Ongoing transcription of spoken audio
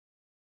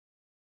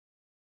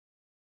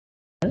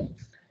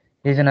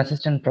He is an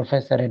assistant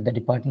professor at the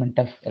Department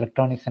of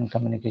Electronics and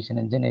Communication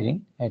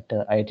Engineering at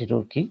IIT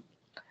Roorkee.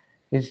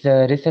 His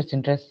research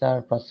interests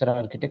are processor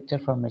architecture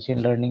for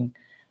machine learning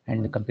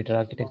and computer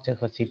architecture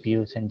for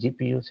CPUs and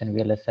GPUs and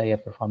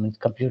VLSI performance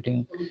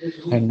computing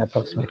and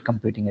approximate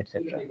computing,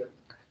 etc.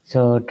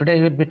 So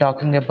today we'll be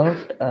talking about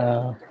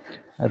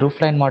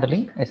roofline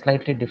modeling, a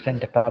slightly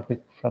different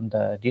topic from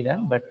the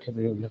DRAM, but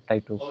we will try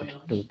to put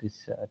it to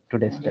this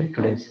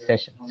today's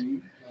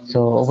session.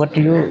 So over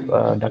to you,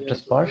 Dr.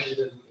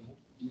 Sparsh.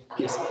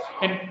 Yes,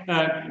 and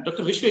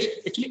Dr. Vishwesh,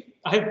 actually,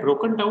 I have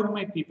broken down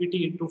my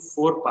PPT into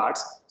 4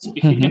 parts. So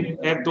if you can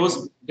have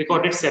those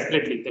recorded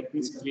separately, that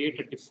means create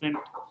a different.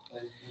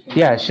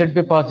 Yeah, should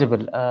be possible.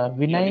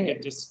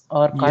 Vinay just,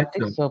 or Karthik,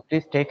 Yes, so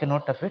please take a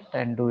note of it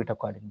and do it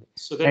accordingly.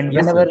 so that And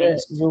yes, whenever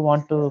sir. you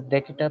want to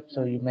break it up,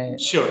 so you may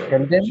Sure.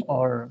 tell them,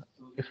 or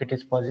if it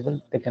is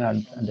possible, they can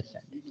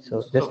understand.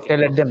 So just Okay.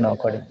 let them know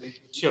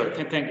accordingly. Sure.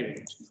 Thank you very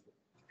much.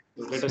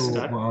 So let us So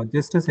start.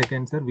 just a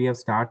second, sir. We have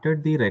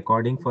started the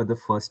recording for the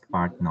first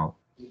part now.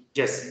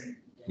 Yes.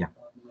 Yeah.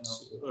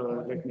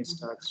 So, let me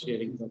start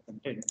sharing the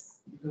content.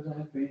 Because I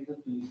have paid the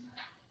fees.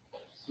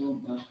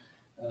 So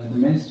the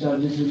mess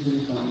charges will be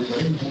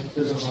refunded, but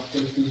the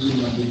hostel fees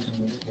will not be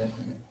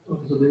refunded.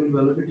 Okay, so they will be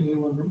allocating you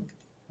one room?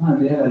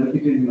 They have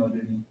allocated me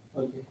already.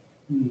 Okay.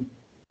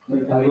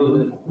 Like I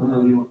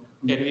will,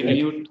 Can we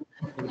mute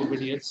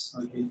everybody else?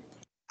 Okay.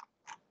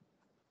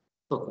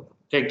 Okay.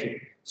 Thank you.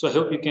 So I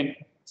hope you can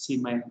see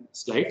my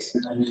slides.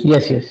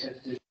 Yes, yes.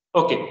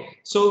 Okay.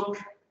 So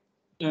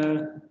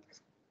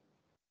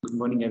good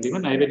morning,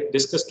 everyone. I will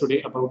discuss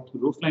today about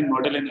roofline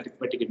model and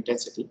arithmetic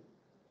intensity.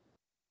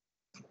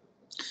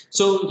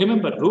 So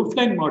remember,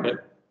 roofline model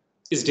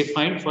is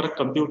defined for a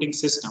computing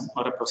system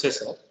or a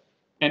processor,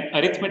 and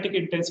arithmetic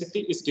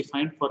intensity is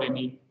defined for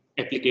any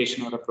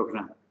application or a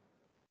program.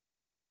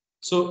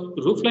 So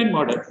roofline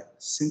model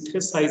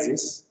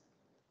synthesizes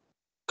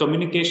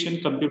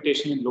communication,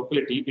 computation, and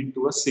locality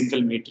into a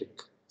single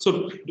metric.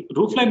 So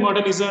roofline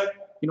model is a,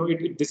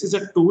 this is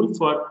a tool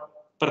for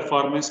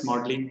performance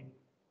modeling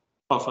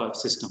of a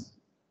system.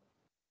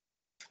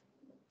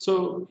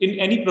 So in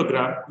any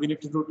program, we need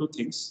to do 2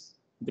 things: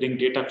 bring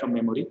data from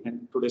memory,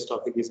 and today's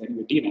topic is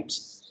anyway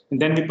DRAMs,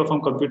 and then we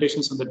perform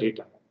computations on the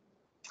data.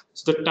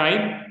 So the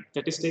time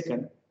that is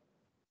taken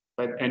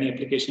by any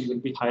application will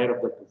be higher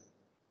of the two.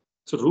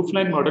 So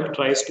roofline model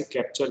tries to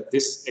capture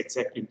this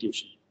exact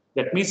intuition.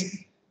 That means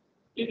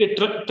it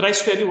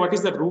tries to tell you what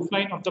is the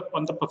roofline of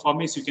on the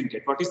performance you can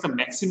get. What is the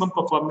maximum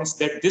performance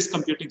that this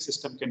computing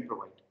system can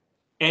provide?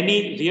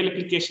 Any real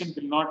application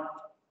will not,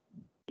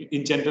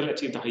 in general,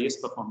 achieve the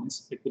highest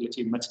performance. It will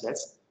achieve much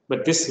less.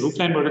 But this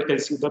roofline model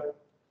tells you the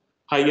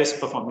highest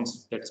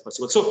performance that is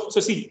possible. So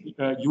see,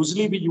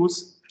 usually we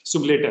use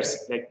simulators,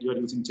 like you are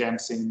using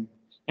JAMSIM,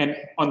 and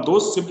on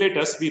those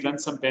simulators we run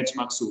some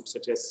benchmark suits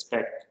such as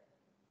SPEC.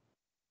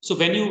 So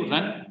when you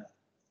run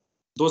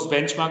those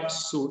benchmark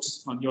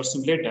suits on your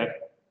simulator,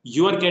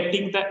 you are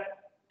getting the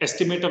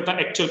estimate of the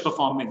actual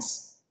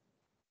performance,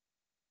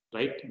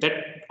 right? That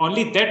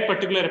only that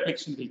particular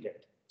application will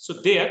get. So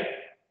there,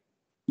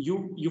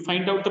 you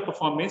find out the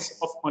performance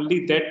of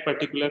only that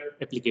particular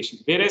application.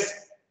 Whereas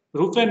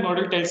roofline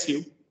model tells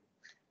you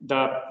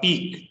the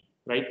peak,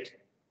 right?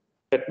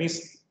 That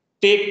means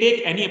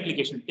take any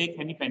application, take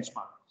any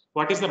benchmark.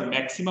 What is the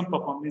maximum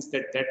performance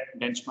that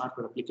benchmark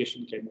or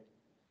application can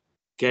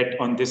get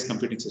on this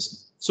computing system?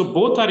 So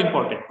both are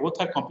important, both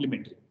are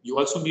complementary. You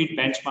also need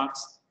benchmarks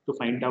to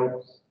find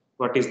out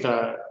what is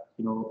the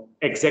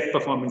exact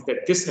performance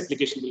that this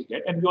application will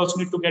get, and you also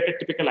need to get a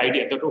typical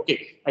idea that,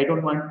 okay, I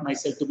don't want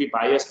myself to be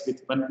biased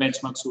with one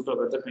benchmark suit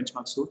or other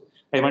benchmark suit.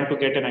 I want to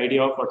get an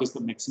idea of what is the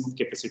maximum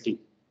capacity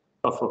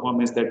of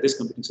performance that this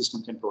computing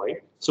system can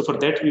provide. So for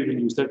that, we will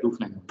use the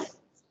roofline model.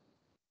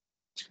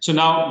 So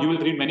now you will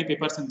read many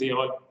papers and they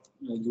all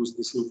use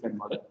this roofline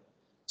model.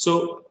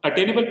 So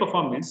attainable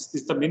performance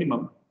is the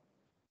minimum,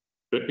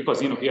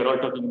 because we are all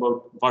talking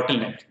about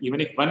bottleneck. Even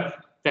if one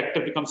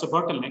factor becomes a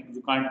bottleneck,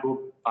 you can't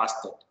go past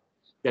that.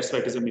 That's why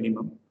it is a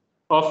minimum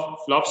of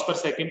flops per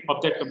second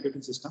of that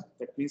computing system.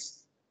 That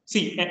means,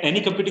 see, any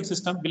computing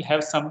system will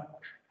have some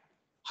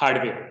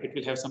hardware. It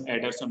will have some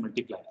adders or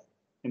multiplier,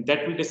 and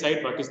that will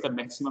decide what is the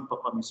maximum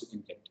performance you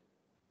can get.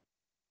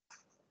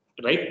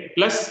 Right?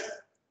 Plus,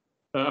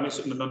 plus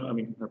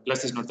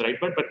is not the right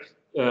word,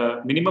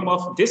 but minimum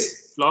of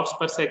this flops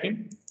per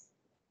second,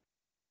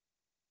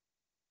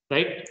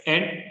 right?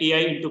 And AI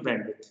into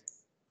bandwidth.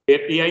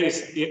 Here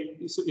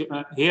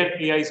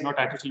AI is not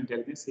artificial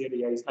intelligence. Here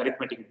AI is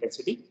arithmetic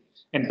intensity,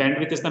 and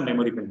bandwidth is the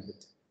memory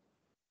bandwidth.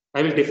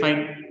 I will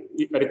define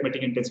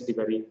arithmetic intensity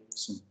very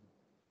soon.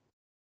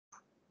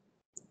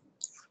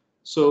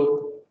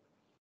 So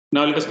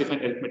now let us define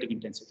arithmetic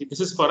intensity. This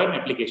is for an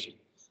application.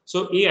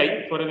 So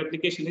AI for an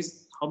application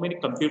is how many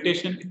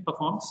computation it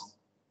performs,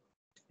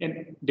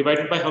 and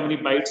divided by how many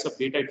bytes of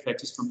data it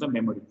fetches from the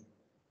memory.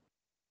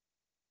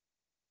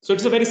 So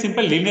it's a very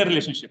simple linear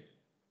relationship,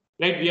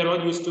 right? We are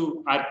all used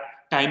to our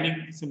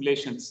timing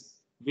simulations,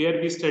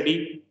 where we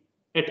study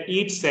at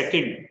each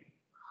second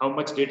how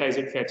much data is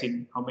it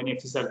fetching, how many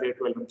X's are there,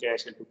 12 from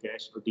cache into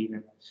cache or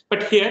DRAM.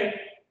 But here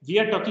we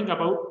are talking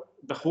about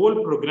the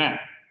whole program,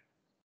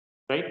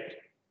 right?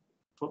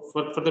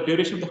 For the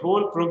duration of the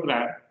whole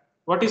program,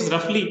 what is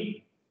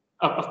roughly,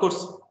 of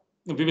course,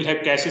 we will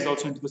have caches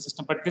also into the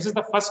system, but this is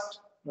the first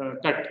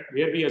cut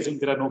where we assume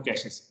there are no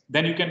caches.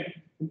 Then you can,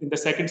 in the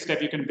second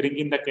step, you can bring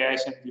in the cache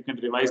and you can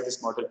revise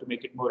this model to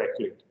make it more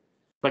accurate.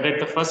 But at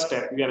the first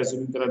step, we are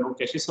assuming there are no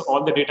caches. So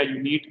all the data you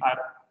need are,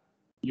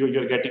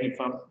 you're getting it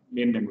from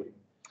main memory.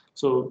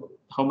 So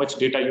how much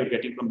data you're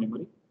getting from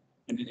memory,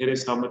 and here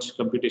is how much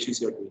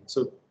computations you're doing.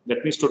 So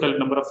that means total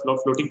number of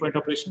floating point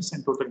operations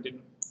and total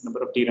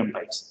number of DRAM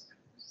bytes.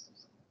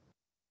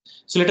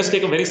 So let us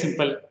take a very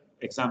simple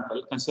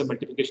example. Consider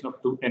multiplication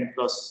of two n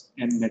cross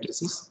n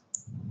matrices.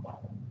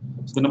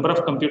 So the number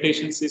of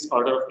computations is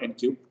order of n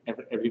cube.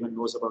 Everyone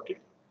knows about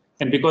it.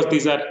 And because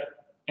these are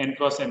n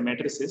cross n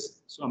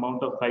matrices, so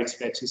amount of bytes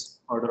fetched is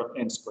order of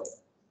n square.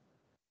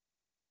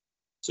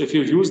 So if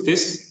you use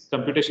this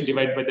computation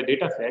divided by the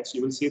data fetch,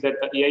 you will see that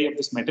the AI of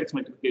this matrix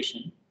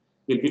multiplication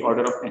will be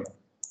order of n.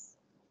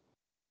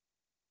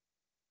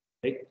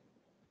 Right?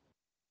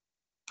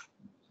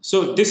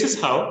 So this is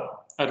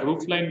how a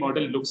roofline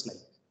model looks like.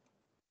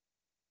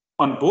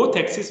 On both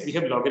axes, we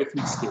have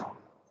logarithmic scale.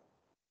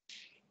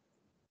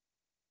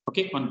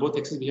 Okay, on both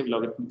axes, we have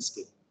logarithmic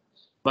scale.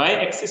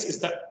 Y-axis is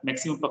the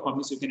maximum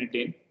performance you can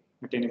attain,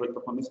 attainable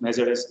performance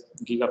measured as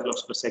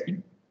gigaflops per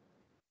second.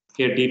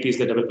 Here, DP is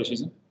the double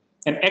precision.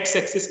 And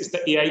x-axis is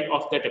the AI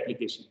of that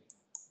application.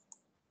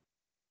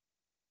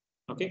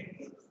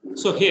 Okay,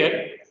 so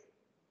here,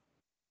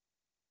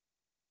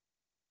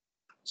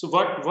 so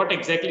what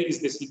exactly is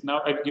this?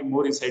 Now I'll give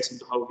more insights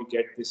into how we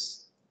get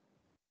this.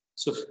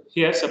 So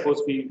here,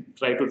 suppose we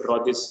try to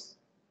draw this.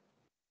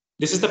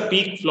 This is the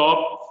peak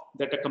flop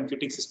that a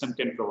computing system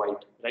can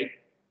provide, right?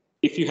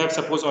 If you have,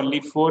 suppose, only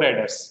 4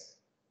 adders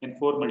and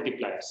 4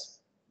 multipliers,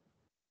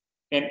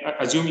 and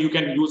assume you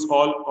can use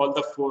all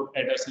the 4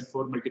 adders and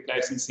 4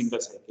 multipliers in single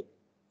cycle,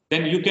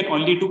 then you can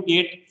only do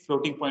 8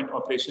 floating point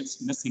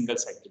operations in a single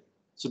cycle.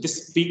 So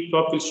this peak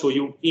flop will show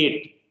you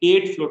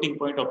 8 floating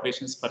point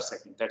operations per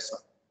second. That's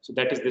all. So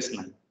that is this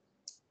line.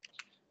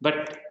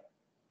 But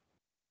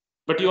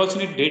you also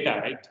need data,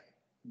 right?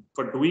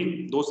 For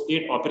doing those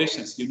 8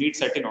 operations, you need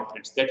certain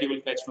operands that you will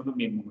fetch from the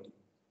main memory.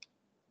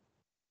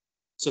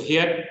 So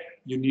here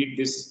you need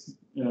this,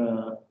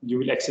 you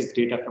will access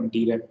data from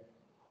DRAM.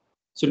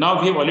 So now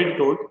we have already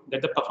told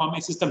that the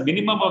performance is the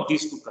minimum of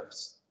these two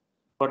curves.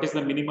 What is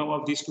the minimum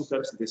of these two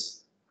curves?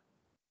 This,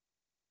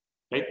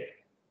 right?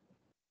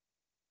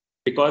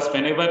 Because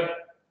whenever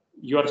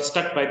you are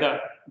stuck by the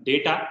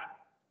data,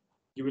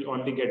 you will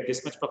only get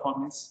this much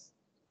performance.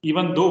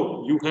 Even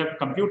though you have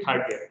compute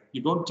hardware,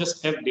 you don't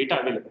just have data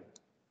available.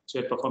 So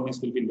your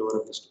performance will be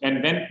lower.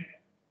 And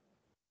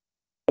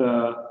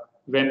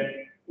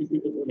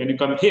when you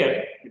come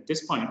here at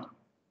this point,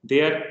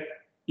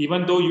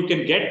 even though you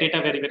can get data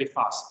very, very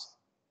fast,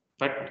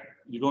 but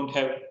you don't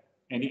have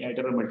any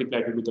adder or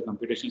multiplier to do the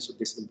computation. So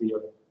this will be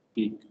your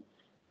peak,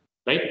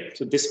 right?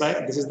 So this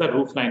is the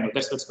roofline model.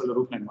 That's what's called the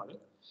roofline model.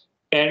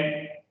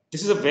 And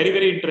this is a very,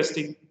 very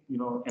interesting,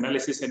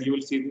 analysis, and you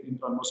will see in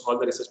almost all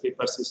the research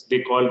papers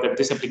they call that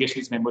this application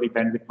is memory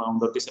bandwidth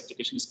bound or this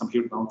application is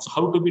compute bound. So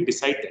how do we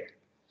decide that?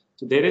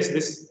 So there is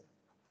this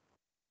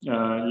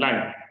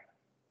line,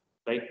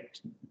 right?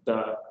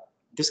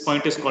 This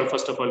point is called,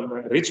 first of all, the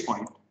ridge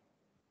point.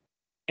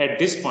 At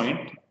this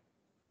point,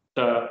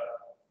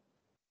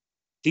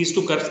 these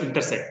two curves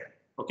intersect.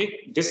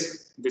 Okay,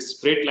 this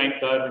straight line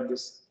curve and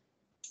this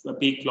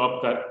peak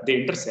flop curve,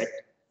 they intersect.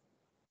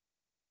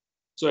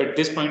 So at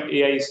this point,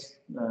 AI is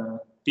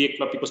peak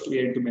flop equals to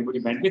AI into memory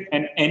bandwidth,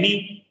 and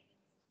any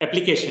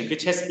application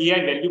which has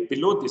AI value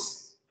below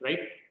this, right?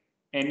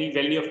 Any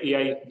value of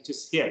AI which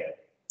is here,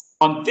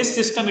 on this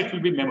system it will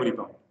be memory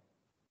bound,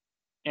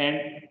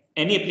 and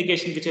any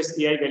application which has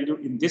AI value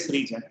in this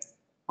region,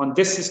 on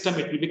this system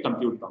it will be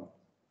compute bound.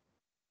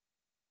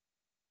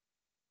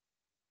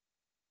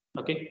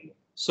 Okay,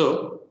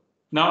 so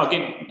now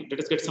again, let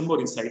us get some more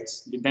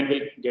insights. Then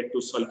we'll get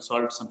to solve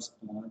some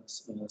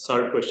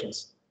solved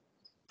questions.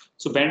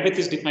 So bandwidth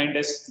is defined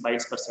as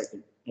bytes per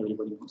second,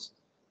 everybody knows.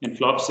 And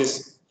flops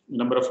is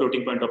number of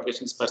floating point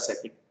operations per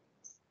second.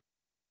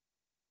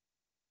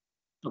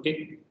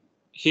 Okay,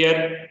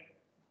 here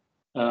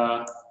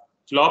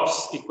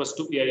flops equals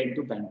to AI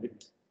into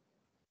bandwidth.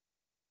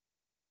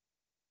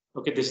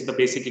 Okay, this is the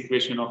basic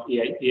equation of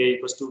AI. AI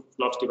equals to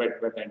flops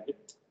divided by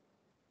bandwidth.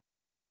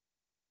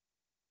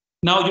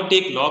 Now you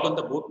take log on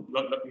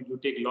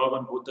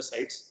both the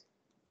sides.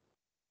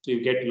 So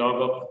you get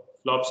log of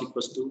flops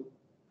equals to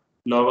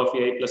log of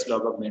AI plus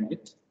log of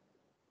bandwidth,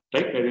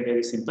 right? Very,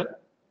 very simple.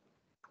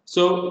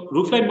 So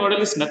roofline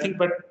model is nothing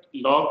but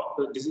log.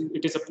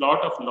 It is a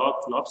plot of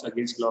log flops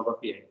against log of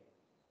AI.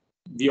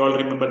 We all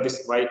remember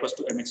this y equals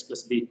to mx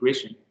plus b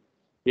equation,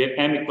 where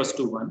m equals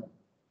to 1.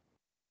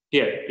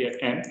 Here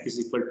m is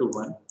equal to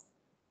 1,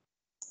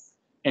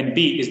 and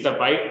b is the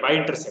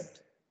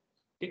y-intercept.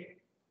 Okay,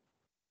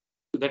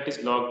 so that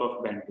is log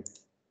of bandwidth.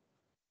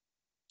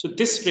 So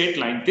this straight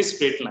line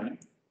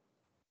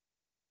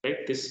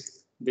right?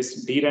 This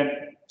DRAM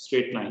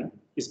straight line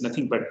is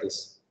nothing but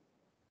this.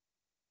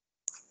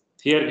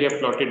 Here we have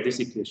plotted this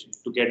equation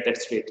to get that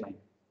straight line.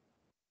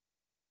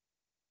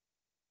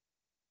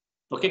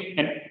 Okay,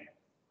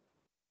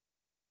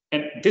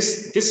 and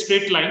this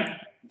straight line,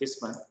 this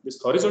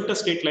horizontal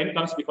straight line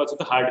comes because of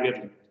the hardware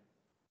limit.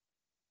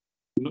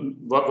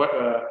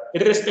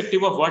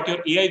 Irrespective of what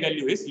your AI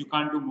value is, you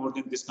can't do more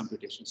than this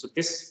computation. So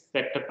this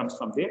factor comes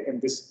from there,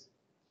 and this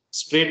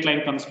straight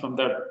line comes from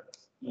the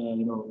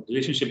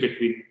relationship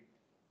between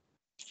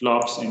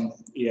flops and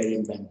AI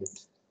and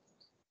bandwidth.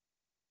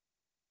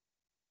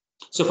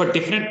 So for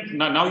different,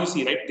 now you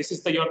see, right, this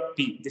is your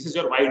P, this is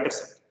your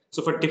y-intercept.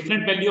 So for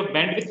different value of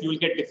bandwidth, you will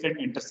get different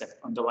intercept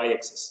on the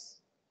y-axis.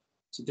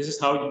 So this is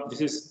how,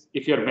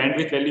 if your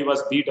bandwidth value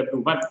was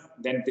BW1,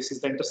 then this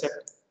is the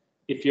intercept.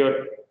 If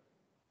your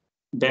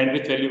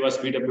bandwidth value was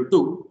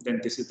BW2,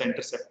 then this is the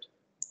intercept.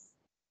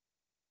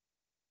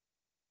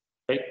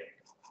 Right?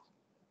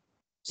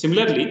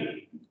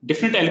 Similarly,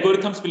 different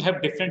algorithms will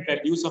have different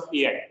values of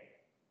AI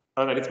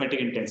or arithmetic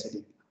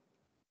intensity.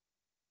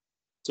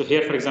 So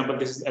here, for example,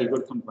 this is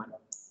algorithm 1.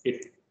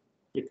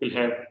 It will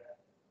have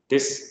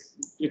this.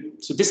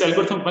 So this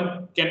algorithm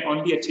 1 can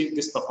only achieve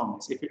this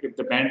performance. If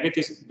the bandwidth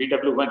is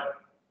BW1,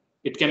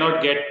 it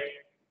cannot get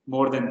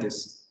more than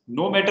this,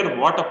 no matter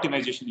what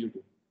optimization you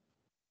do.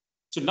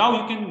 So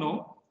now you can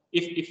know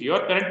if your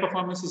current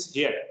performance is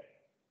here,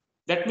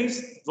 that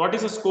means what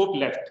is the scope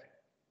left?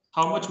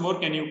 How much more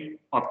can you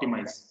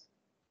optimize?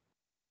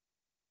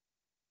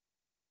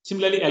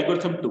 Similarly,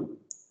 algorithm 2.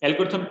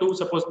 Algorithm 2,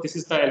 suppose this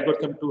is the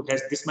algorithm 2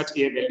 has this much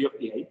value of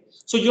AI.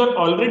 So you are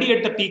already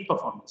at the peak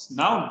performance.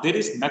 Now there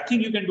is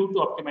nothing you can do to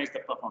optimize the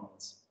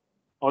performance.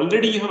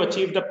 Already you have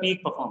achieved the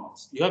peak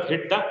performance. You have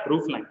hit the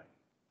roof line.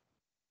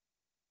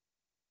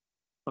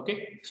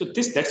 Okay, so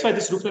that's why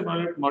this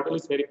Roofline model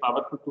is very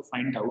powerful to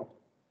find out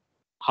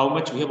how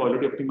much we have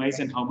already optimized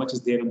and how much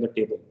is there on the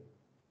table.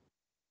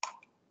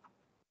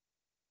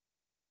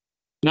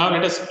 Now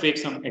let us take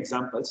some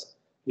examples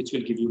which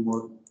will give you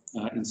more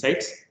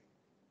insights.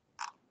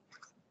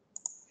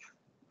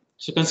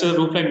 So consider a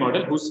Roofline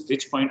model whose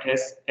rich point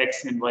has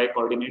x and y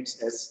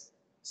coordinates as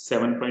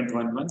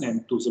 7.11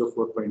 and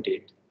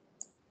 204.8.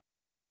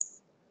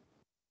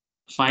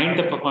 Find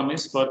the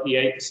performance for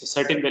AI, a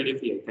certain value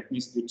of AI. That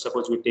means,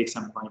 suppose we take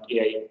some point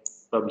AI,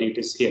 probably it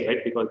is here,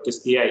 right? Because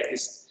this AI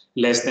is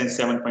less than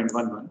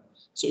 7.11,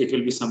 so it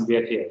will be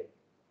somewhere here.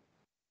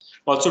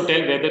 Also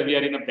tell whether we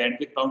are in a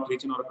bandwidth bound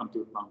region or a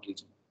compute bound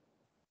region.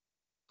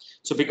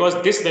 So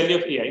because this value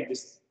of AI,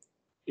 this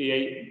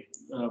AI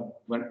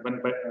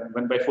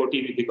 1 by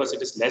 14, because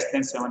it is less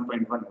than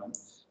 7.11,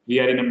 we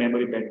are in a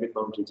memory bandwidth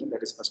bound region.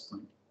 That is first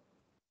point.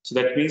 So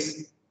that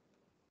means,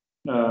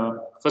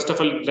 first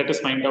of all, let us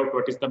find out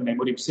what is the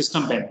memory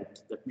system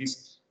bandwidth. That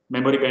means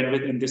memory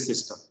bandwidth in this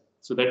system.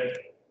 So that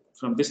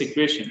from this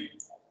equation,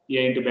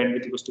 AI into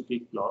bandwidth equals to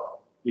peak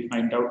flop, we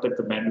find out that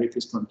the bandwidth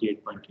is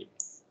 28.8.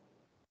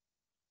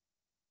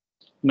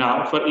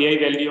 Now, for AI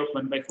value of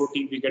 1 by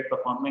 14, we get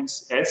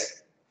performance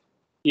as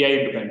AI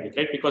into bandwidth,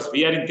 right? Because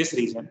we are in this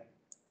region.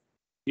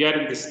 We are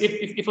in this.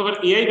 If our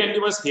AI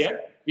value was here,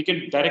 we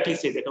can directly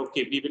say that,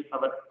 okay,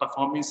 our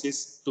performance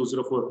is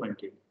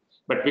 204.8.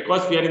 But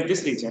because we are in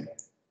this region,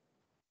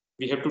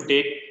 we have to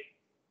take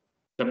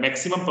the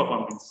maximum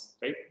performance,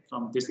 right,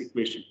 from this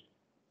equation.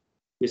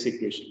 This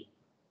equation.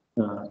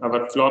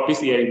 Our flop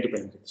is AI into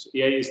bandwidth. So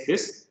AI is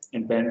this,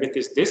 and bandwidth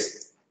is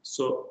this.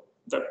 So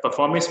the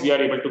performance we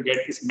are able to get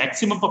is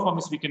maximum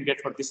performance we can get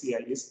for this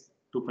AI is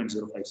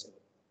 2.057.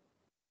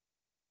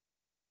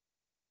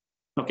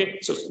 Okay,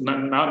 so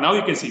now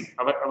you can see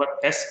our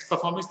best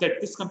performance that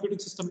this computing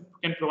system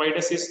can provide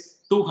us is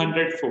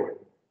 204.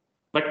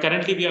 But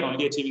currently we are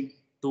only achieving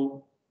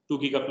 2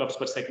 gigaflops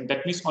per second.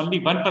 That means only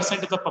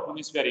 1% of the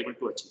performance we are able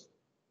to achieve.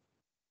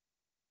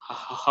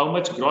 How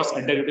much gross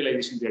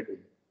underutilization we are doing.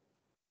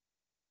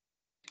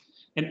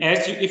 And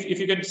as if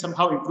you can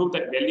somehow improve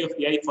that value of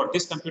AI for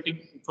this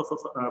computing,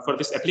 for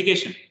this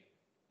application,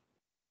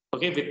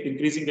 okay, with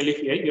increasing value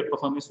of AI, your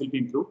performance will be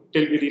improved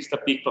till we reach the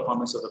peak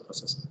performance of the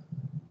processor.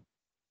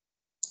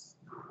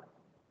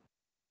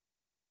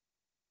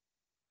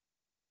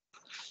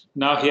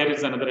 Now here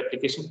is another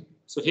application.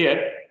 So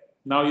here,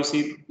 now you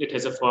see it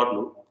has a for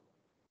loop.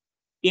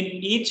 In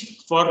each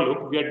for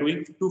loop, we are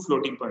doing 2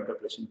 floating point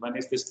operations. One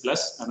is this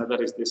plus,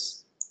 another is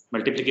this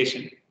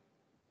multiplication.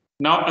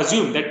 Now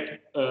assume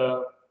that,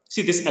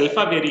 see this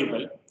alpha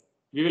variable,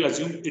 we will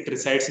assume it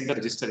resides in the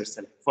register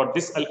itself. For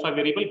this alpha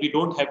variable, we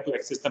don't have to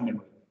access the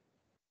memory.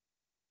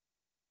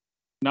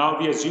 Now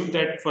we assume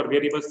that for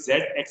variables z,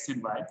 x,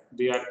 and y,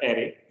 they are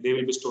array. They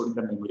will be stored in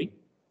the memory.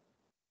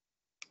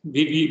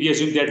 We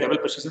assume they are double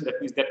precision. That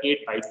means they are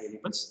 8 byte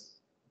variables.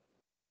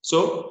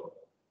 So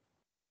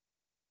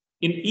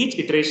in each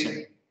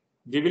iteration,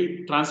 we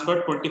will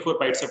transfer 24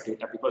 bytes of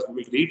data because we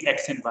will read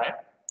x and y,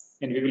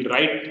 and we will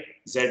write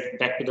z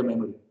back to the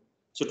memory.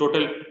 So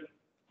total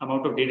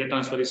amount of data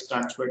transferred is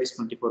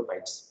 24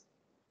 bytes.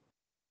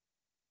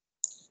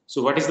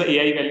 So what is the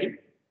AI value?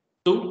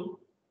 2.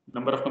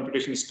 Number of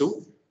computation is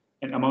 2.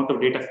 and amount of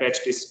data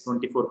fetched is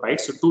 24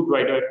 bytes. So 2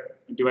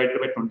 divided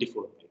by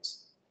 24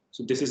 bytes.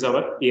 So this is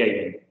our AI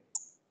value.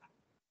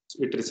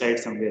 So it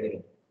resides somewhere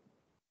here.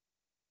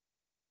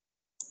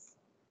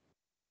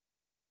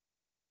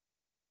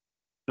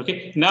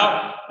 Okay,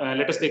 now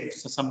let us take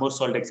some more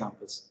solved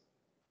examples.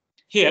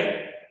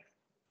 Here,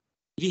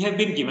 we have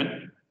been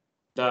given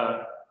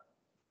the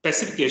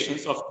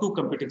specifications of two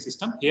computing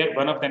systems. Here,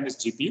 one of them is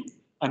GPU,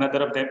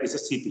 another of them is a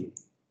CPU.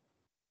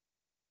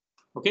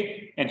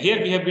 Okay, and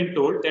here we have been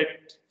told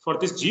that for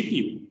this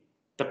GPU,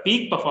 the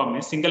peak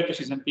performance, single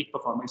precision peak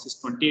performance is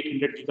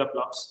 2800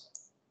 gigaflops.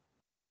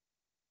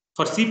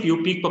 For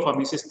CPU, peak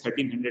performance is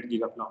 1300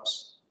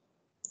 gigaflops.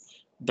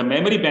 The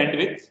memory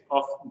bandwidth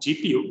of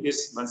GPU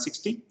is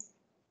 160,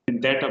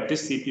 and that of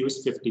this CPU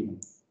is 51.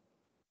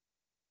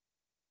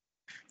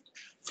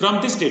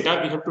 From this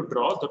data, we have to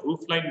draw the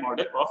roofline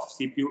model of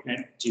CPU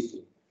and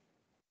GPU.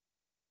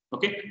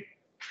 Okay.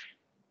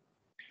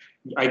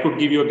 I could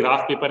give you a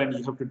graph paper and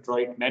you have to draw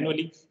it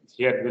manually.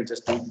 Here, we'll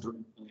just do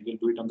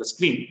it on the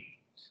screen.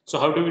 So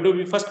how do?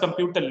 We first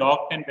compute the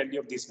log 10 value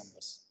of these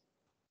numbers.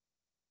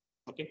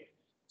 Okay.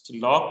 So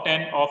log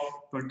 10 of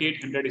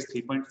 2800 is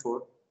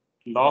 3.4.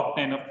 Log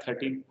 10 of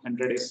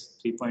 1300 is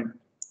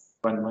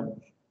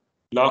 3.11.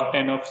 Log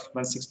 10 of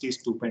 160 is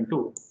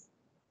 2.2.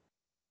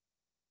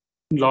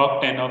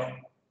 Log 10 of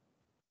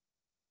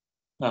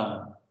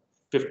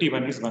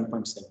 51 is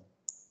 1.7.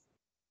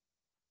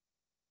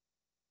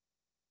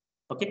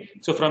 Okay,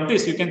 so from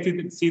this you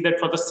can see that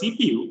for the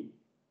CPU,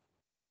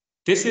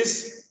 this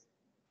is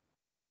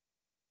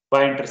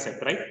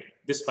y-intercept, right?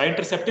 This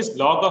y-intercept is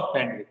log of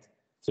bandwidth.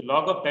 So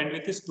log of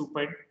bandwidth is 2.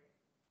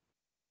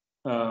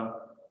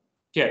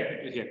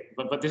 Here,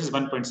 but this is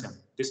 1.7.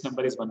 This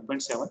number is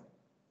 1.7.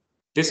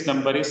 This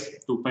number is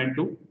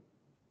 2.2,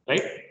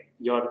 right?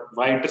 Your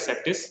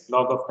y-intercept is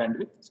log of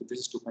bandwidth. So this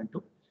is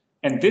 2.2.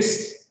 And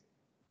this,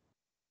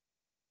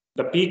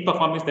 the peak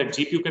performance that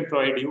GPU can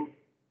provide you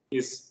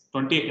is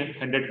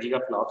 2800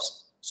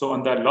 gigaflops. So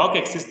on the log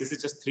axis, this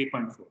is just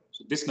 3.4.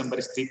 So this number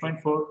is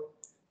 3.4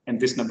 and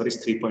this number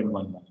is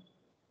 3.11.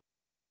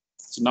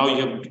 So now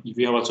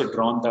we have also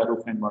drawn the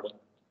roofline model.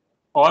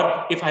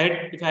 Or if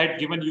I had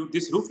given you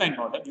this roofline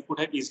model, you could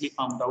have easily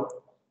found out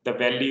the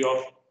value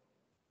of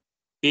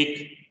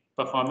peak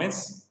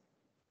performance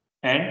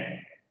and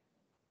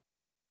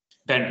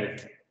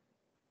bandwidth.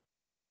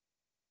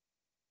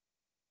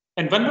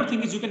 And one more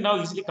thing is you can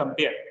now easily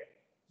compare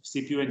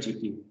CPU and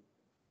GPU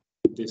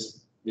with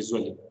this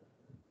visually.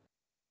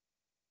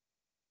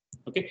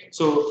 Okay,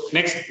 so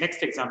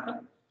next example.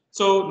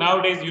 So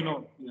nowadays,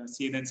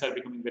 CNNs are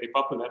becoming very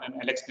popular, and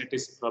AlexNet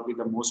is probably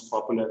the most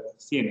popular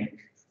CNN.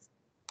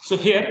 So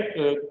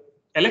here,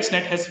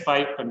 AlexNet has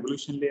 5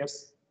 convolution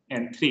layers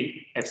and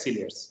 3 FC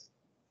layers.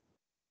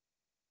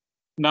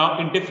 Now,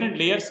 in different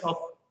layers of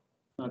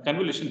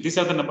convolution, these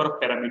are the number of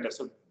parameters.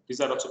 So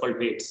these are also called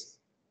weights.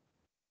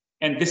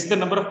 And this is the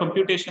number of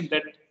computation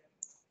that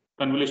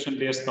convolution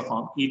layers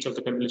perform. Each of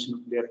the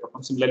convolution layer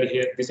performs. Similarly,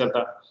 here, these are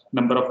the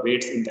number of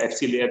weights in the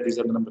FC layer. These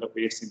are the number of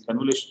weights in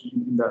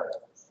convolution.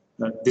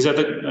 These are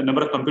the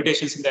number of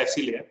computations in the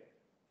FC layer.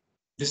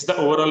 This is the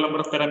overall number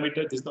of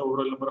parameters. This is the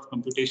overall number of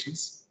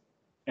computations.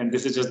 And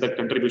this is just the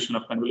contribution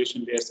of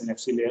convolution layers and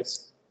FC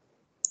layers.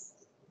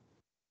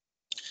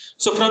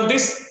 So from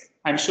this,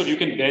 I'm sure you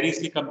can very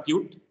easily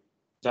compute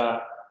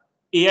the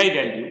AI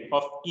value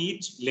of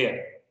each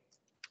layer.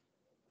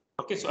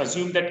 Okay, so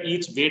assume that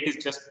each weight is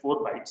just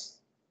 4 bytes.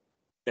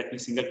 That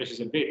means single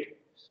precision weight.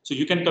 So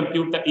you can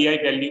compute the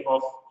AI value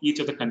of each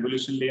of the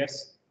convolution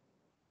layers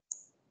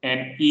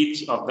and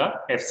each of the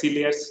FC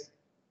layers.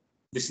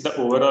 This is the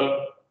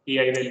overall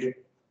AI value.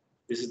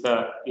 This is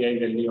the AI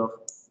value of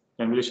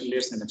convolution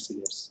layers and FC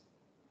layers.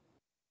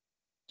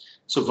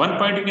 So one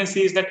point you can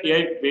see is that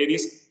AI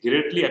varies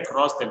greatly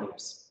across the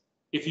layers.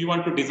 If you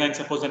want to design,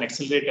 suppose, an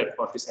accelerator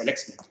for this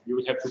AlexNet, you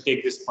will have to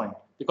take this point.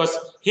 Because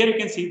here you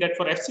can see that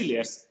for FC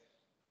layers,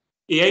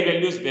 AI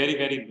value is very,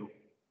 very low.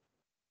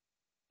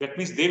 That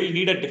means they will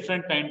need a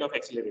different kind of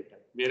accelerator.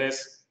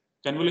 Whereas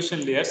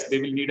convolution layers, they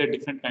will need a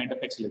different kind of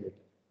accelerator.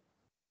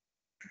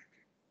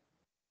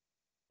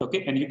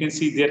 Okay, and you can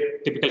see their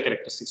typical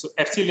characteristics. So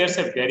FC layers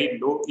have very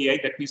low AI.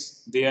 That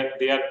means they are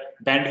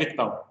bandwidth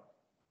bound.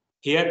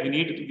 Here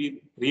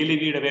we really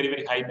need a very,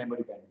 very high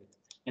memory bandwidth.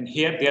 And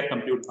here they are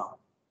compute bound.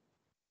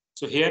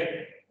 So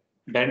here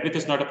bandwidth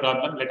is not a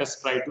problem. Let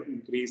us try to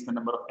increase the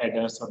number of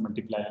adders or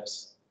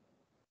multipliers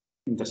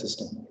in the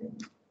system.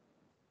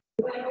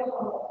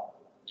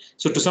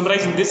 So to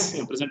summarize in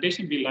this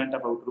presentation, we learned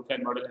about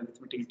roofline model and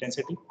arithmetic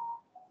intensity.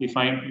 We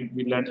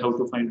learned how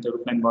to find the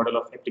roofline model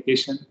of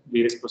application,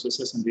 various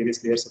processes and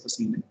various layers of a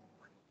CNN,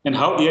 and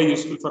how they are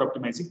useful for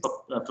optimizing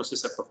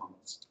processor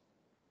performance.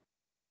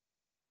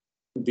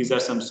 These are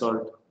some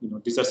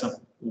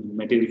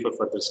material for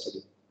further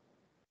study.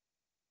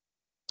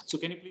 So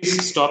can you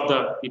please stop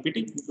the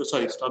PPT?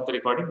 Sorry, stop the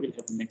recording. We'll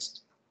have the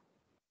next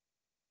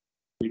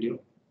video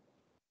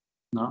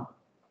now.